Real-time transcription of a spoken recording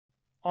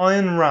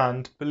Ayn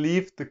Rand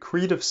believed the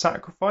creed of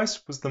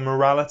sacrifice was the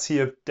morality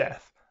of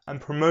death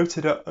and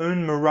promoted her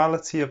own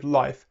morality of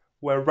life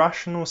where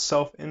rational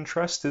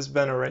self-interest is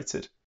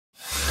venerated.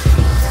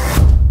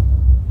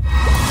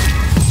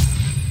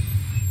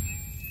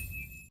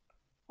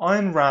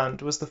 Ayn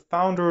Rand was the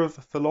founder of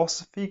a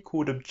philosophy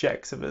called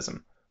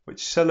Objectivism,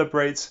 which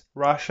celebrates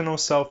rational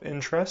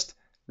self-interest,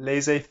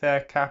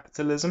 laissez-faire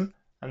capitalism,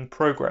 and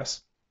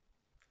progress.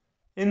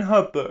 In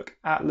her book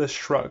Atlas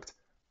Shrugged,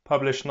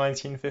 published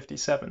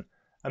 1957,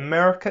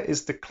 America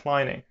is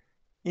declining.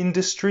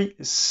 Industry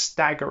is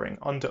staggering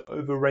under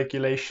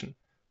overregulation.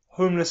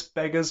 Homeless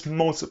beggars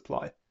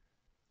multiply.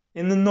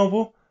 In the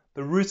novel,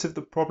 the root of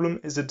the problem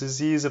is a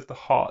disease of the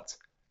heart.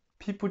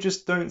 People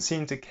just don't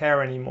seem to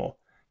care anymore,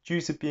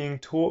 due to being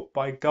taught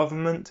by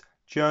government,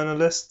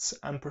 journalists,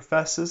 and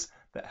professors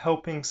that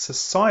helping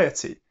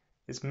society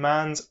is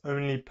man's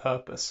only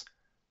purpose.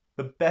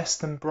 The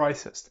best and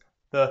brightest,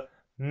 the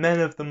men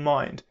of the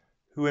mind,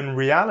 who in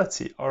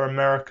reality are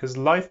America's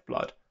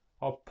lifeblood,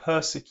 are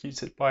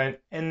persecuted by an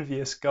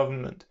envious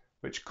government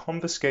which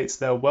confiscates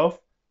their wealth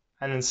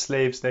and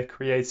enslaves their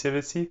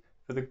creativity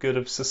for the good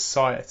of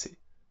society.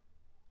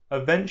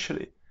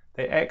 Eventually,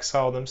 they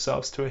exile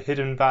themselves to a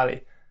hidden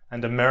valley,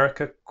 and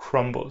America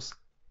crumbles.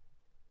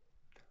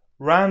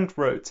 Rand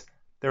wrote,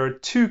 "There are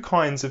two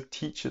kinds of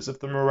teachers of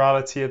the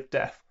morality of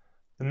death,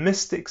 the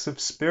mystics of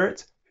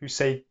spirit who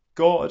say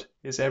God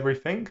is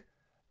everything,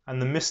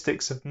 and the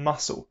mystics of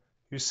muscle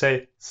who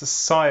say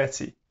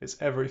society is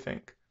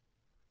everything."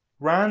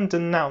 Rand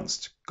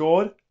denounced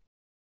God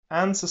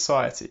and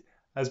society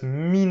as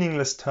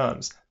meaningless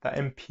terms that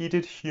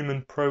impeded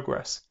human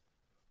progress.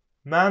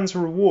 Man's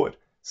reward,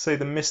 say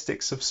the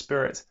mystics of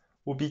spirit,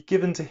 will be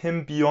given to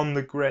him beyond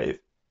the grave.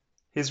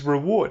 His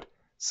reward,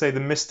 say the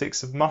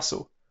mystics of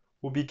muscle,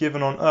 will be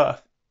given on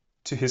earth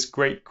to his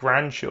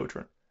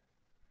great-grandchildren.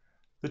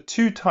 The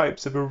two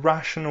types of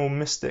irrational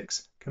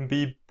mystics can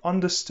be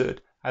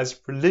understood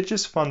as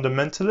religious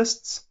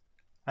fundamentalists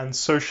and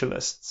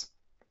socialists.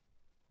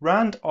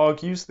 Rand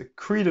argues the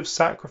creed of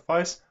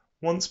sacrifice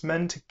wants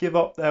men to give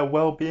up their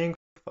well-being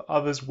for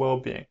others'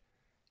 well-being.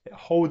 It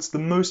holds the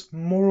most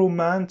moral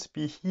man to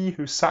be he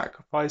who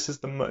sacrifices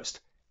the most,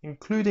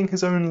 including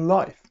his own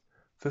life,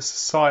 for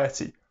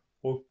society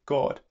or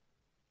God.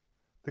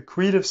 The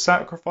creed of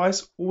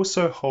sacrifice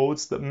also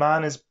holds that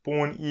man is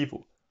born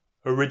evil,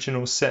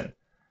 original sin,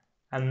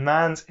 and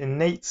man's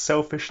innate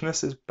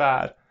selfishness is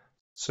bad,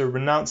 so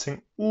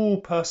renouncing all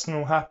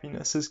personal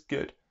happiness is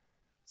good.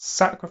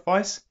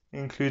 Sacrifice,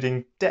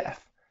 including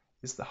death,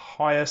 is the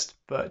highest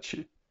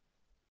virtue.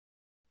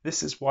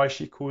 This is why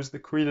she calls the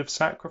creed of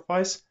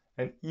sacrifice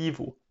an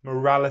evil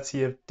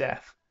morality of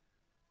death.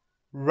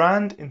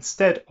 Rand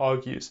instead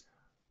argues,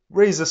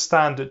 raise a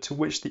standard to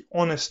which the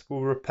honest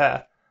will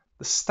repair,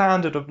 the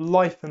standard of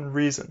life and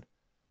reason.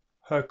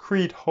 Her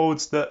creed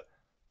holds that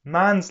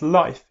man's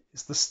life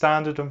is the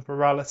standard of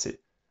morality.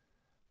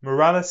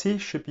 Morality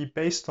should be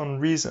based on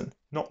reason,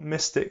 not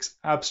mystics'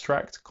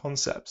 abstract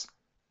concepts.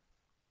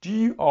 Do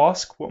you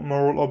ask what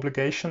moral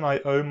obligation I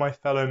owe my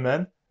fellow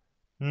men?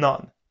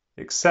 None,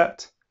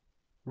 except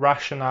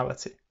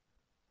rationality.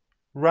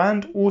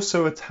 Rand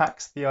also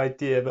attacks the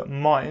idea that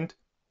mind,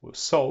 or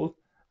soul,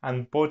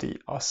 and body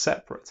are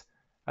separate,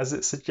 as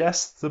it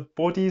suggests the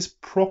body's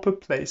proper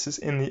place is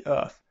in the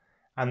earth,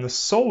 and the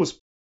soul's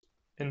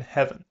in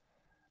heaven,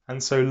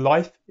 and so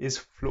life is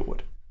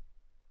flawed.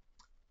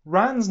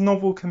 Rand's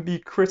novel can be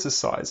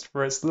criticized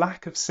for its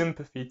lack of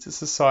sympathy to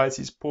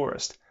society's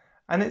poorest,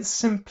 and its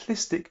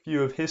simplistic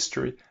view of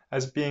history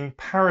as being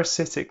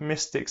parasitic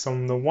mystics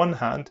on the one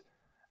hand,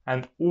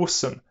 and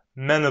awesome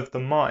men of the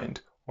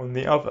mind on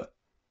the other.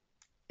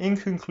 In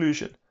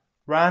conclusion,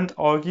 Rand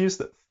argues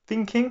that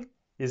thinking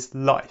is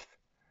life.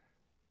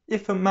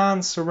 If a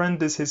man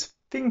surrenders his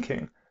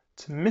thinking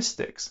to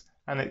mystics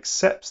and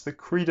accepts the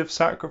creed of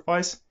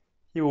sacrifice,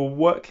 he will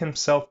work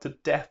himself to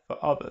death for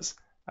others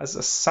as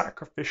a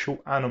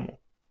sacrificial animal.